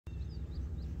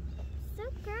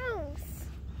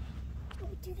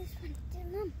Do this one. Do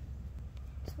them.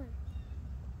 This one.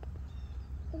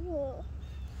 Ooh.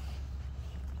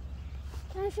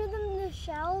 Can I show them the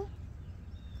shell?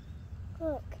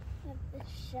 Look at the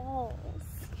shells.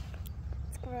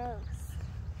 It's gross.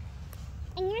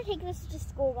 I'm gonna take this to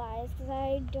school, guys, because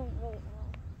I don't really know.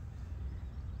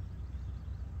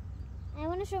 I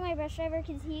want to show my bus driver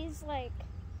because he's like,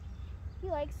 he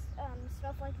likes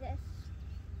stuff like this.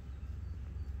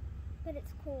 But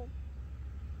it's cool.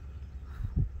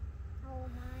 Oh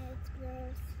my, it's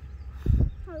gross.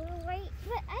 Oh wait,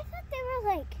 but I thought they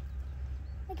were like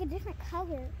a different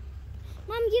color.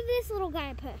 Mom, give this little guy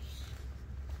a push.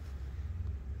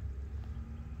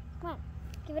 Come on,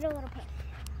 give it a little push.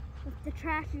 With the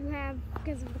trash you have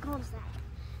because of the cul-de-sac.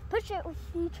 Push it with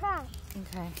the trash.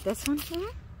 Okay, this one? Mm-hmm.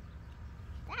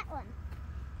 That one.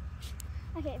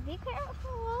 Okay, be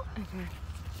careful. Okay.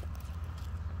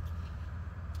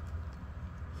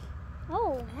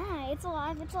 Oh my, it's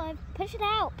alive, it's alive. Push it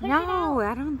out, push it No, out.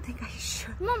 I don't think I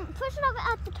should. Mom, push it up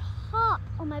at the top.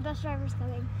 Oh, my bus driver's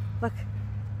coming. Look.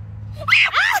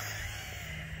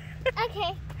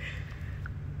 Okay.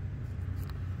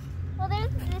 Well,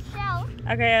 there's the shell.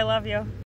 Okay, I love you.